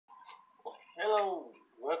Hello,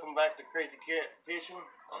 welcome back to Crazy Cat Fishing.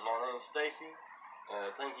 My name's Stacy.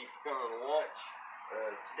 Thank you for coming to watch.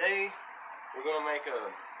 Today we're going to make a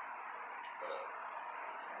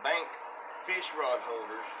bank fishing rod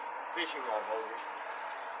holders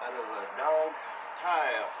out of a dog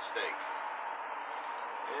tie-out stake.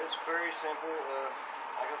 It's very simple.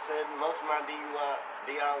 Like I said, most of my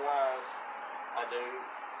DIYs I do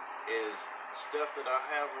is stuff that I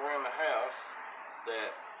have around the house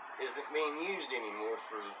that isn't being used anymore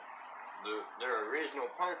for their original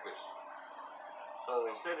purpose. So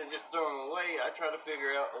instead of just throwing them away, I try to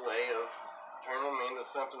figure out a way of turning them into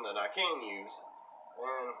something that I can use.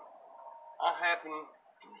 And I happen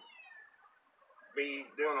to be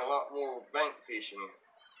doing a lot more bank fishing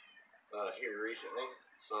here recently,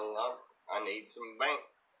 so I need some bank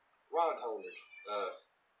rod holders.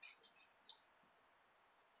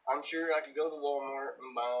 I'm sure I could go to Walmart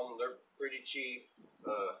and buy them. They're pretty cheap.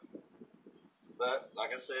 But like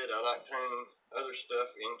I said, I like turning other stuff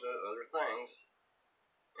into other things.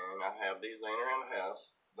 And I have these laying around the house.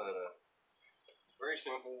 But very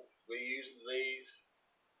simple. We use these.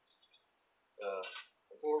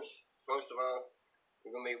 Of course, first of all,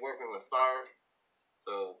 we're going to be working with fire.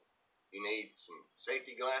 So you need some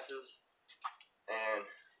safety glasses and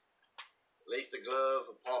at least a glove,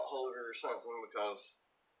 a pot holder or something, because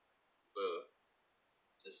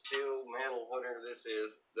the steel, metal, whatever this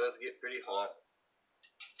is, does get pretty hot.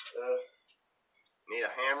 Need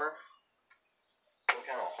a hammer, some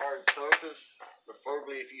kind of hard surface,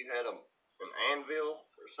 preferably if you had an anvil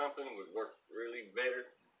or something would work really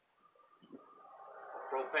better.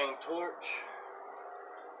 Propane torch,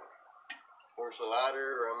 of course a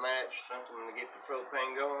lighter or a match, something to get the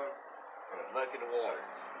propane going, and a bucket of water.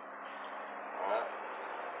 Alright,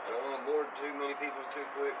 I don't want to bore too many people too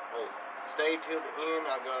quick. Oh, stay till the end.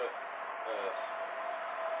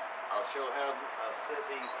 I'll show how I set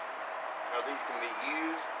these, how these can be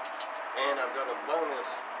used, and I've got a bonus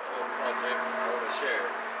project I want to share.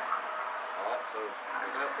 Alright, so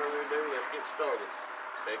without further ado, let's get started.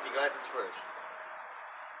 Safety glasses first.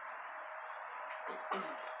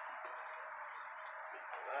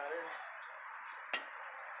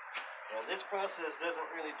 Now this process doesn't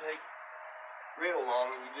really take real long.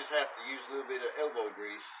 You just have to use a little bit of elbow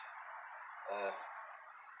grease.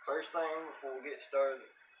 First thing before we get started,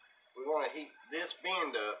 we want to heat this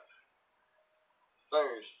bend up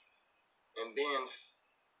first and bend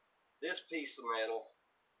this piece of metal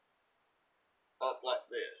up like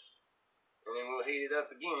this, and then we'll heat it up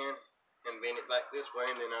again and bend it back this way,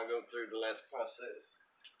 and then I'll go through the last process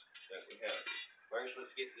that we have. First,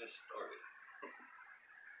 let's get this started.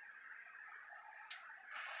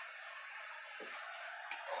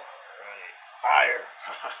 Alright, fire!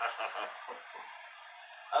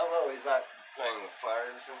 I've always liked playing with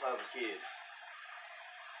fire since I was a kid.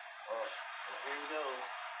 Alright, well, here we go.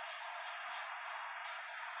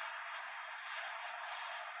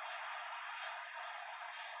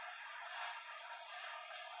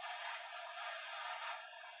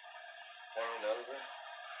 Turn it over.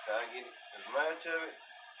 Try to get as much of it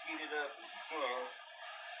heated up as you can.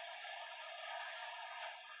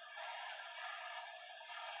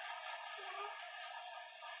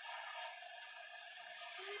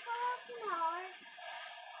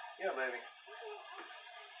 Yeah, baby. I'm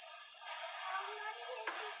not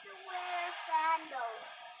supposed to wear sandals.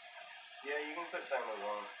 Yeah, you can put sandals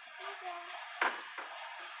on. Okay.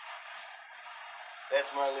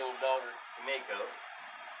 That's my little daughter, Miko.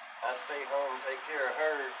 I stay home and take care of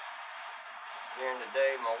her during the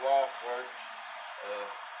day. My wife works.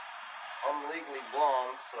 I'm legally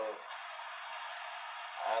blonde, so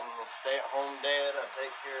I'm a stay-at-home dad. I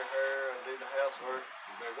take care of her. I do the housework.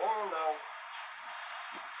 There's one dog.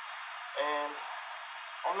 And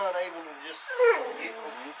I'm not able to just get in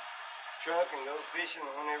the truck and go fishing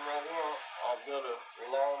whenever I want. I've got to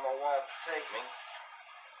rely on my wife to take me.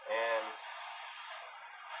 And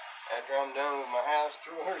after I'm done with my house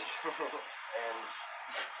chores and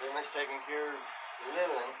pretty much taking care of the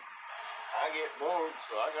little one, I get bored,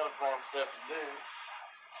 so I got to find stuff to do.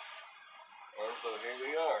 And so here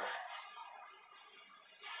we are.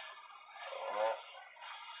 Alright.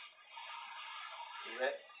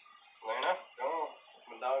 Let's Lena, come on.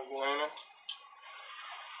 My dog Lena.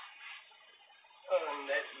 And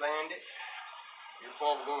that's Bandit. You're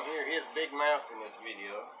probably going to hear his big mouth in this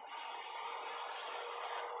video.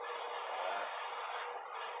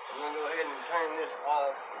 I'm going to go ahead and turn this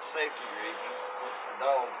off for safety reasons since the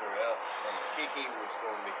dogs are out and Kiki was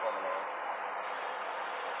going to be coming on.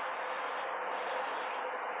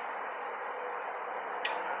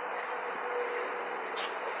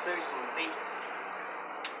 Let's do some deep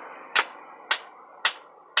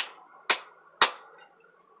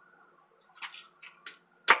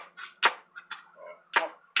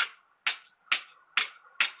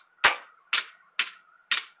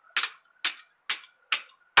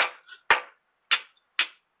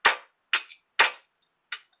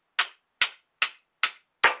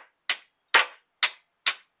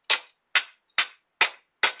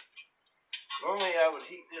Normally I would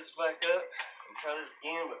heat this back up and try this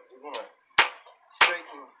again, but we're going to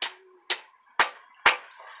straighten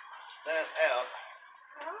that out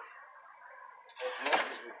as much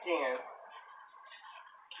as we can.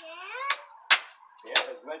 Yeah,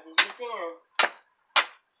 as much as we can.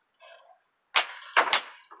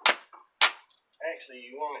 Actually,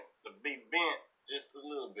 you want it to be bent just a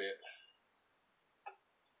little bit.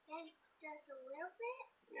 Just a little bit?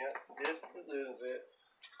 Yeah, just a little bit.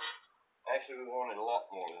 Actually, we want it a lot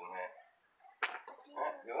more than that.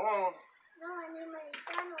 Alright, go on. No, I need my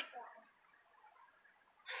McDonald's sauce.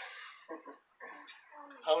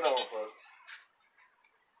 Hold on, folks.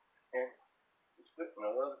 Here. This foot and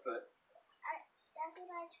the other foot. That's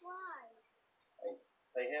what I tried. Hey,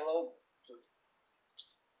 say hello to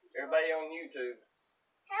everybody on YouTube.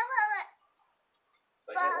 Hello.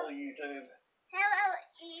 Say hello, YouTube. Hello,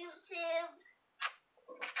 YouTube.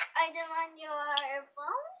 Are they on your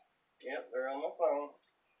phone? Yep, they're on my phone.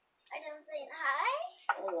 Are they saying hi?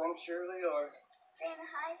 Oh, I'm sure they are. Saying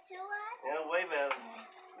hi to us? Yeah, wave at them.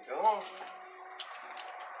 Go on.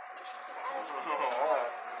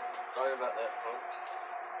 Alright. Sorry about that, folks.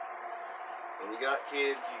 When you got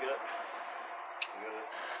kids, you gotta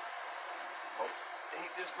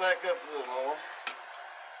heat this back up a little more.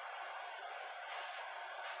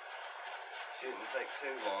 Shouldn't take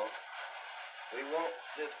too long. We want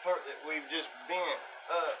this part that we've just bent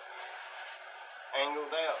up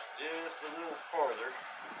angled out just a little farther.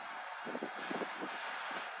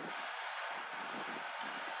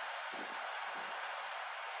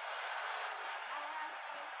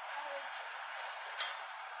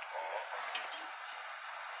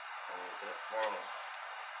 Burning.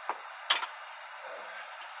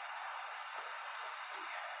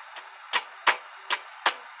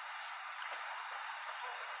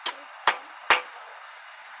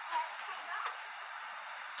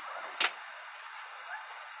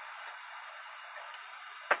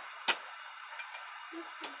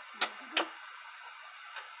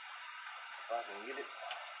 If I can get it.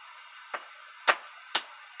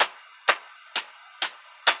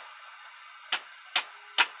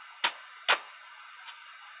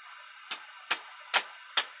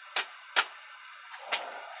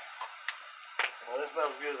 Well, that's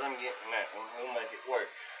about as good as I'm getting that one. We'll make it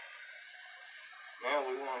work. Now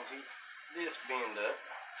we want to keep this bend up.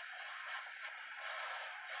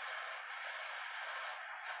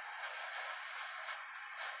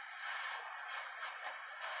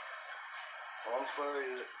 Well, I'm sorry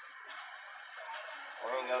that I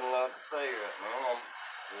ain't got a lot to say right now. I'm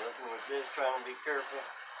working with this, trying to be careful.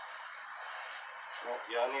 Well,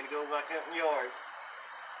 y'all need to go back out in the yard.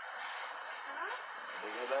 We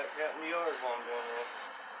go back out in the yard while I'm doing this.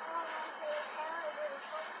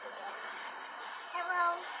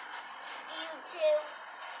 Hello, YouTube.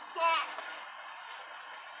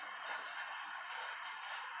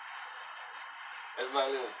 That's my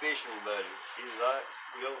little fishing buddy. She likes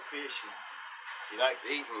to go fishing. She likes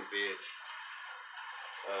eating fish.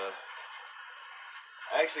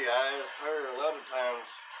 Actually, I asked her a lot of times.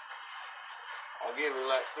 I'll give her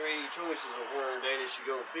like 3 choices of where her daddy should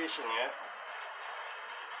go fishing at.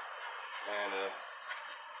 And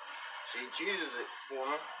she chooses it for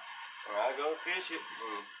me. And I go fish it.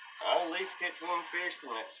 And I'll at least catch one fish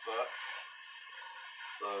from that spot.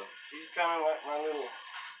 So she's kind of like my little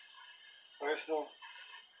personal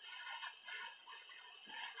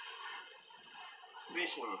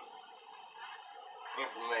fishing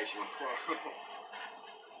information.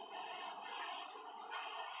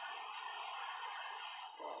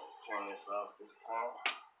 Let's turn this off this time.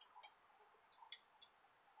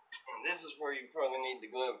 And this is where you probably need the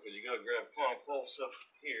glove, because you got to grab kind of close up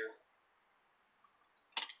here.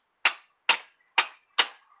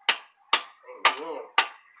 And you want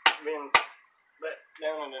to bend that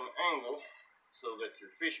down at an angle so that your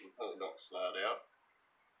fishing pole don't slide out.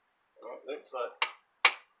 Well, it looks like.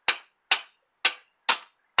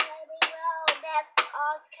 That's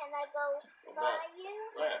all. Can I go by you?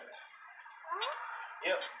 That. Huh?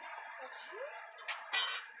 Yep. Okay.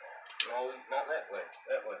 No, not that way.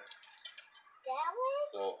 That way. That way?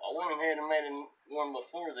 So I went ahead and made one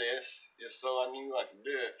before this, just so I knew I could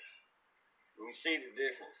do it. And you see the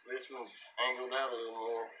difference. This one's angled out a little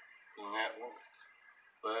more than that one,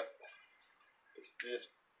 but it's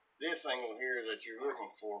this angle here that you're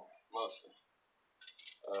looking for mostly.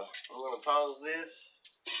 I'm going to pause this,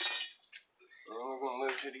 and then we're going to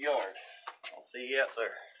move to the yard. I'll see you out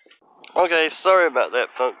there. Okay, sorry about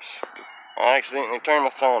that, folks. I accidentally turned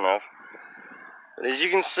my phone off. But as you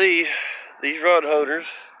can see, these rod holders,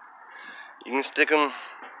 you can stick them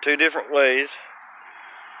 2 different ways.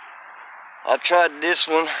 I tried this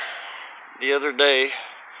one the other day.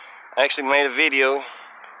 I actually made a video,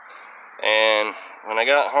 and when I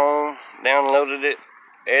got home, downloaded it,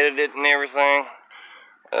 edited it and everything,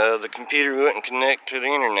 the computer wouldn't connect to the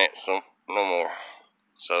internet no more.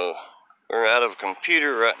 So we're out of a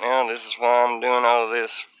computer right now. This is why I'm doing all of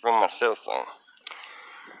this from my cell phone.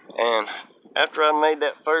 And after I made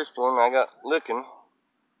that first one, I got looking,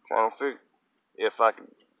 trying to figure if I could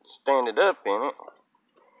stand it up in it.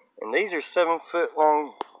 And these are 7-foot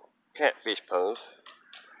long catfish poles.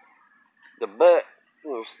 The butt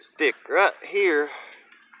will stick right here,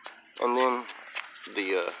 and then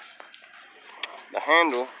the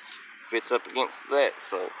handle fits up against that.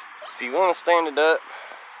 So if you want to stand it up,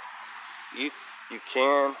 you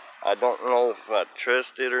can. I don't know if I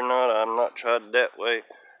trust it or not. I've not tried it that way,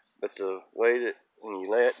 but the way that when you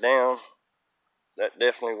lay it down, that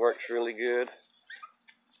definitely works really good.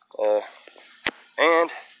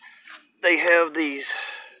 And they have these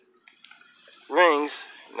rings,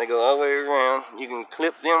 and they go all the way around. You can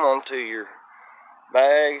clip them onto your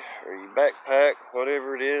bag or your backpack,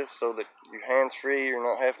 whatever it is, so that your hands free, you're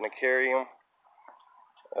not having to carry them.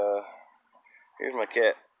 Here's my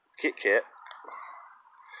cat, Kit Kat.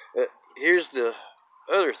 But here's the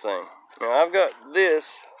other thing. Now I've got this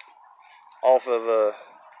off of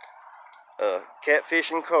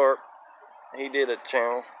Catfish and Carp. He did a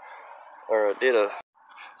channel, or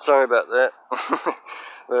sorry about that.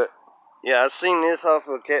 But yeah, I've seen this off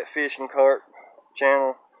of Catfish and Carp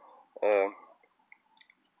channel. I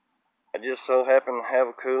just so happen to have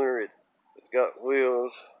a cooler. It's got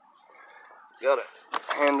wheels, got a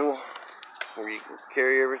handle where you can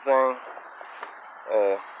carry everything.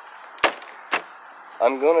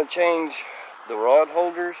 I'm gonna change the rod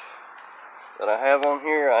holders that I have on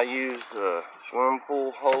here. I use swim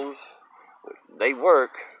pool hose. They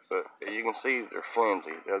work, but as you can see, they're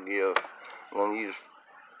flimsy. I'm gonna use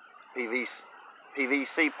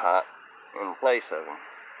PVC pipe in place of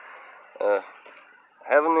them.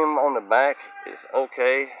 Having them on the back is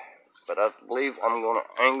okay, but I believe I'm gonna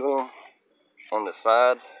angle them on the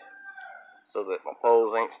side so that my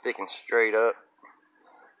poles ain't sticking straight up.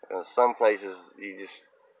 Some places you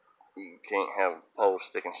can't have poles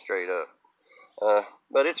sticking straight up.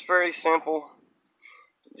 But it's very simple.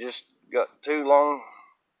 Just got 2 long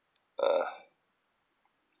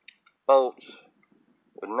bolts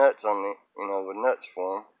with nuts on it, with nuts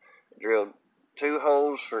for them. Drilled 2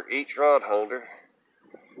 holes for each rod holder.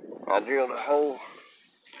 I drilled a hole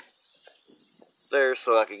there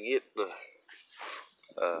so I could get the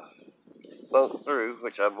bolt through,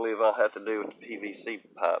 which I believe I'll have to do with the PVC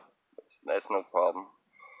pipe. That's no problem.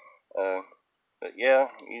 But yeah,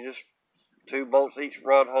 you just 2 bolts each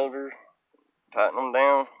rod holder, tighten them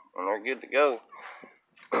down, and they're good to go.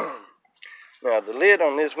 Now the lid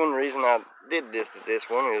on this one, the reason I did this to this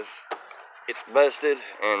one is it's busted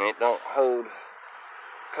and it don't hold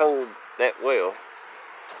cold that well.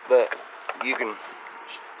 But you can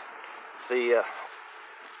see I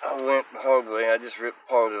went the hard way. I just ripped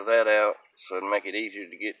part of that out so it'd make it easier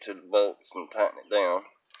to get to the bolts and tighten it down.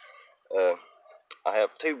 I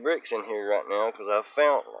have 2 bricks in here right now because I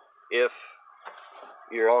found if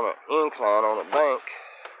you're on an incline on a bank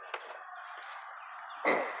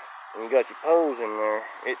and you got your poles in there,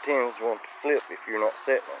 it tends to want to flip if you're not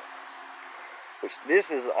setting it. Which this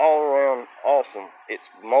is all around awesome. It's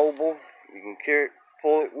mobile. You can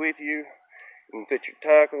pull it with you. You can put your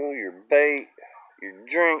tackle, your bait, your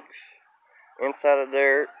drinks inside of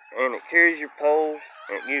there, and it carries your poles,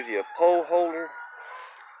 and it gives you a pole holder,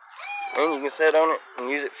 and you can sit on it and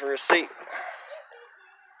use it for a seat.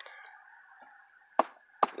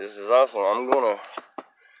 This is awesome. I'm gonna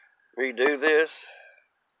redo this,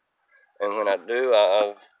 and when I do,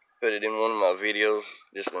 I'll put it in one of my videos,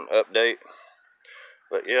 just an update.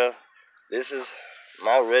 But yeah, this is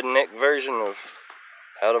my redneck version of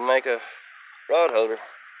how to make a rod holder.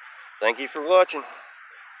 Thank you for watching.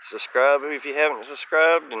 Subscribe if you haven't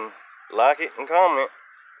subscribed, and like it and comment.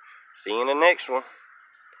 See you in the next one.